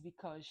it's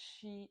because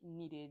she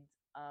needed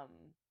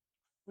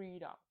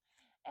freedom.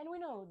 And we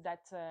know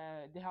that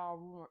they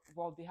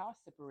are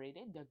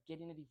separated. They're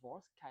getting a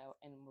divorce, Kyle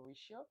and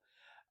Mauricio.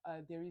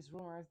 There is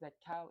rumors that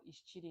Kyle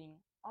is cheating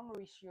on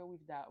Mauricio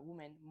with that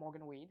woman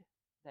Morgan Wade,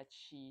 that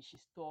she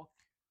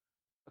stalked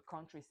a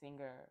country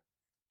singer,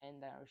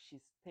 and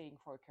she's paying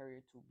for a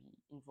career to be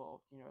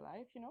involved in her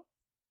life.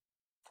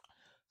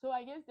 So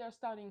I guess they're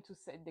starting to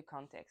set the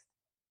context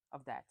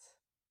of that.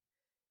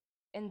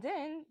 And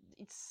then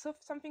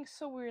something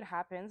so weird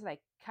happens.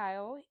 Like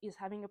Kyle is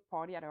having a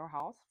party at her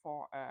house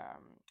for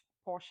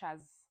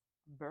Portia's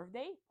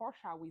birthday.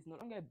 Portia, who is no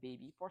longer a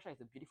baby. Portia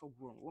is a beautiful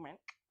grown woman.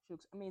 She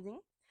looks amazing.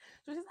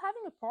 So she's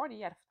having a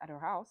party at her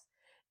house,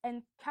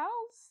 and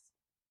Kyle's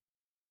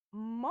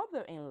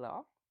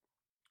mother-in-law,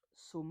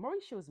 so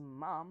Mauricio's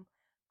mom,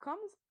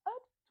 comes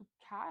up to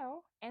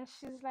Kyle and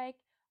she's like,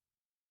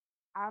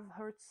 I've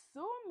heard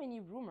so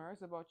many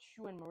rumors about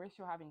you and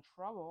Mauricio having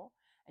trouble,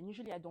 and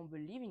usually I don't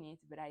believe in it,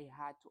 but I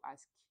had to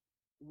ask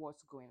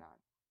what's going on.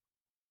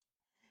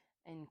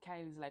 And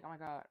Kyle is like, oh my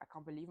God, I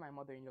can't believe my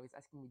mother in law is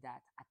asking me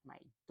that at my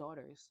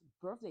daughter's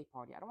birthday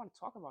party. I don't want to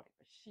talk about it.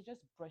 But she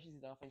just brushes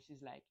it off and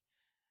she's like,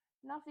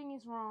 nothing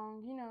is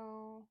wrong.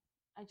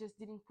 I just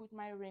didn't put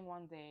my ring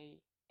one day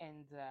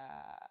and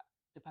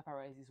the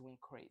paparazzis went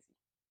crazy.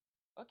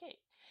 Okay.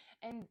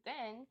 And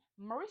then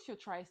Mauricio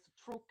tries to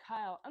throw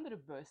Kyle under the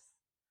bus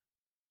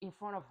in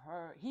front of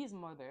his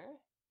mother,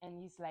 and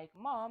he's like,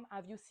 Mom,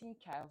 have you seen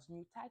Kyle's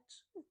new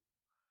tattoo?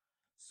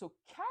 So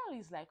Kyle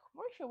is like,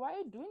 Mauricio, why are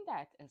you doing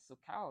that? And so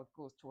Kyle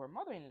goes to her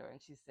mother-in-law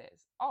and she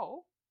says,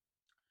 Oh,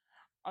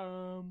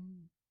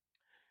 um,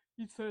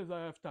 it says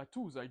I have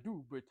tattoos, I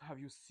do, but have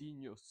you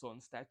seen your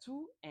son's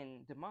tattoo?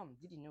 And the mom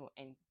didn't know.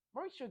 And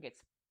Mauricio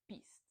gets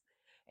pissed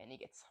and he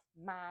gets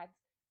mad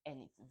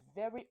and it's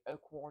very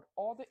awkward.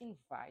 All the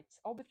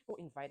people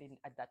invited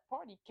at that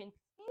party can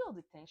feel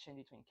the tension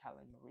between Kyle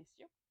and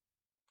Mauricio.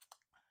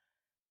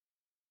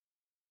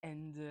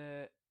 And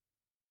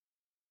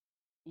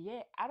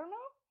yeah, I don't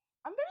know.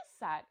 I'm very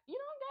sad.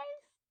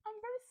 Guys, I'm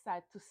very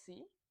sad to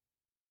see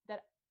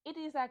that it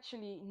is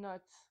actually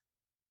not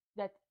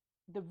that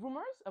the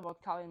rumors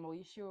about Kyle and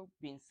Mauricio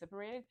being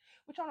separated,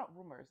 which are not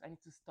rumors, I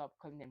need to stop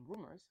calling them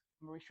rumors.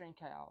 Mauricio and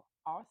Kyle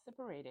are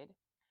separated,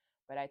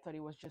 but I thought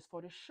it was just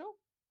for the show.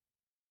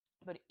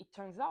 But it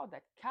turns out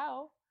that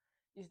Kyle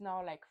is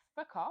now like,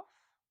 fuck off.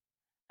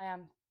 I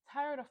am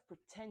tired of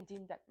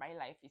pretending that my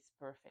life is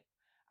perfect.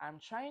 I'm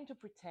trying to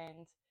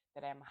pretend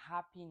that I'm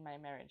happy in my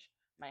marriage.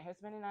 My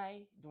husband and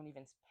I don't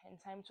even spend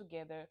time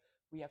together.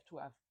 We have to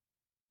have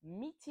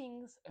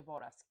meetings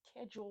about our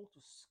schedule to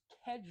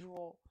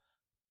schedule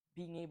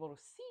being able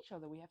to see each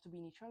other. We have to be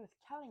in each other's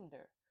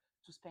calendar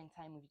to spend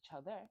time with each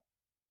other.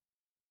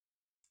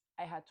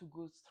 I had to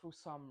go through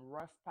some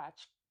rough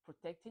patch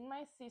protecting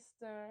my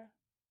sister,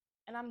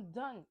 and I'm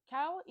done.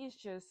 Kyle is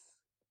just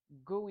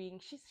going.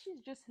 She's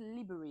just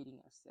liberating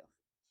herself,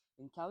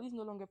 and Kyle is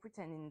no longer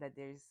pretending that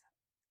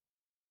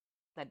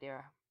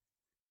there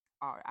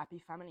are happy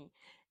family,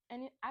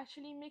 and it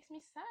actually makes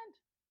me sad.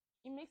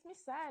 It makes me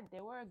sad.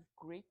 They were a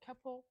great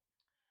couple.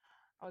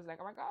 I was like,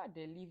 oh my God,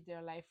 they live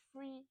their life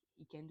free.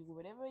 He can do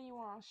whatever he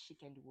wants. She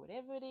can do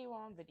whatever they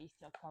want, but they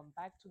still come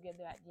back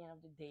together at the end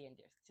of the day and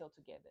they're still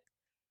together.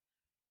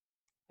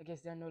 I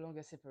guess they're no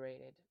longer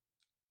separated.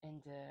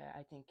 And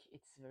I think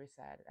it's very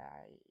sad.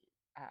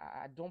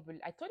 I don't believe,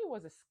 I thought it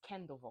was a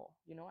scandal,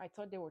 I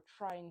thought they were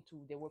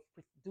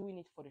doing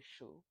it for the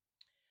show.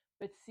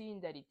 But seeing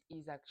that it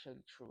is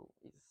actually true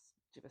is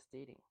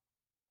devastating,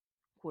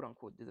 quote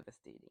unquote,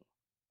 devastating.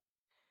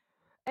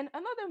 And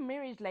another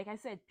marriage, like I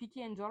said,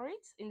 Piqué and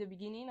Dorit in the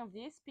beginning of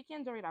this, Piqué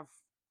and Dorit have,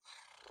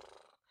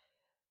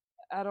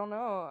 I don't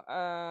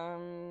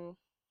know.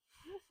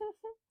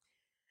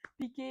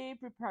 Piqué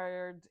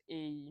prepared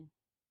a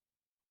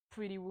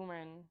pretty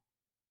woman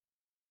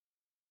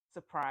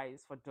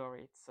surprise for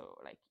Dorit. So,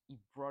 like, he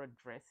brought her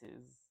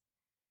dresses.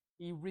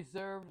 He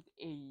reserved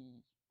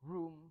a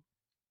room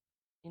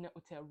in a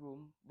hotel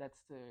room.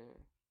 That's the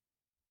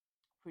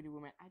pretty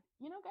woman. Guys,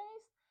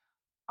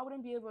 I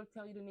wouldn't be able to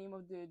tell you the name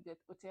of that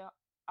hotel.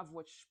 I've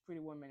watched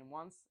Pretty Woman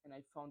once, and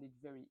I found it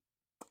very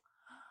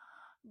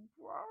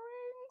boring.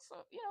 So,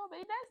 but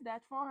he does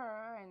that for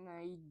her, and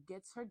he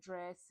gets her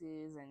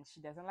dresses, and she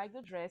doesn't like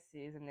the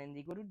dresses, and then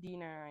they go to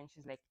dinner, and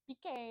she's like,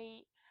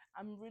 PK,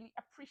 I'm really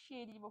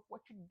appreciative of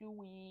what you're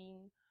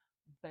doing,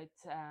 but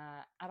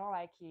I don't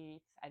like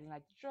it. I didn't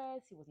like the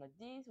dress. It was not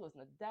this, it was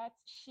not that.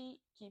 She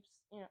keeps,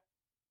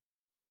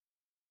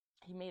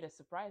 he made a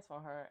surprise for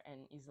her,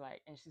 and she's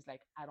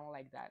like, I don't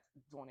like that.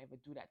 Don't ever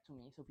do that to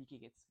me. So PK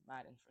gets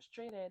mad and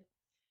frustrated.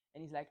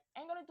 And he's like,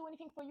 I ain't gonna do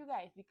anything for you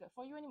guys because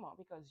for you anymore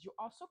because you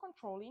are so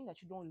controlling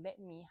that you don't let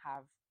me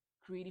have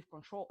creative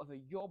control over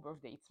your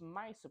birthday. It's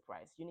my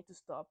surprise. You need to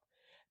stop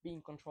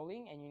being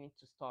controlling and you need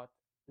to start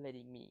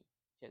letting me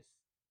just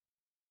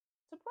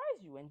surprise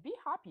you and be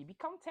happy. Be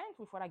content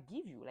with what I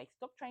give you. Like,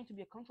 stop trying to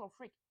be a control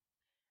freak.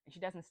 And she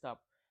doesn't stop.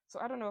 So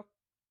I don't know.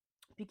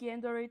 Picky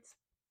and Dorit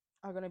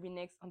are gonna be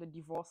next on the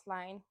divorce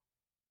line.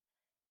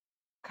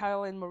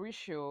 Kyle and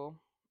Mauricio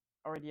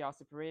already are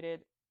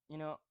separated. You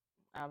know,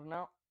 I don't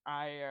know.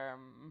 I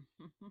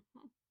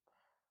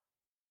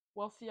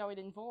we'll see how it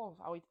involves,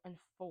 how it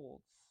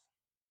unfolds.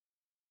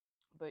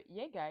 But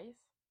yeah, guys,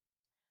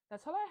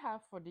 that's all I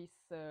have for this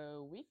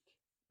week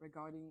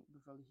regarding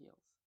Beverly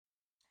Hills.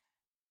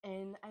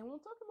 And I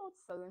won't talk about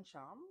Southern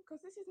Charm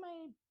because this is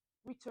my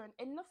return,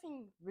 and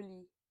nothing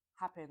really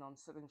happened on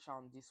Southern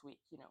Charm this week.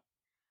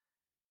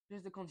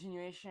 Just the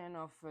continuation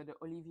of the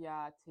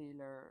Olivia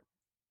Taylor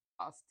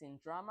Austin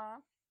drama.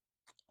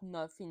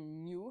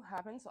 Nothing new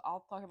happened, so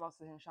I'll talk about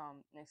Southern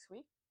Charm next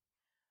week.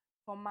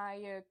 For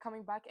my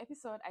coming back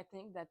episode, I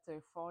think that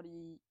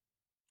 40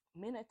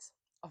 minutes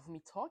of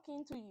me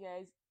talking to you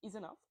guys is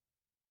enough.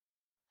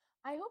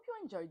 I hope you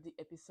enjoyed the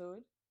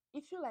episode.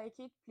 If you like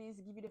it, please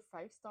give it a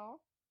 5 star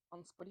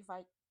on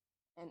Spotify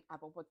and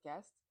Apple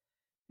Podcasts.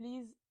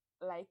 Please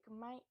like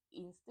my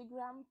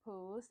Instagram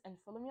post and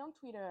follow me on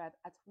Twitter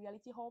at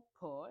Reality Hall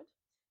Pod,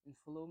 and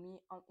follow me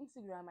on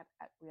Instagram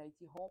at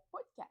Reality Hall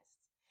Podcast.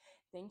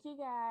 Thank you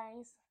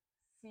guys.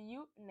 See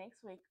you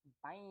next week.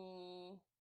 Bye.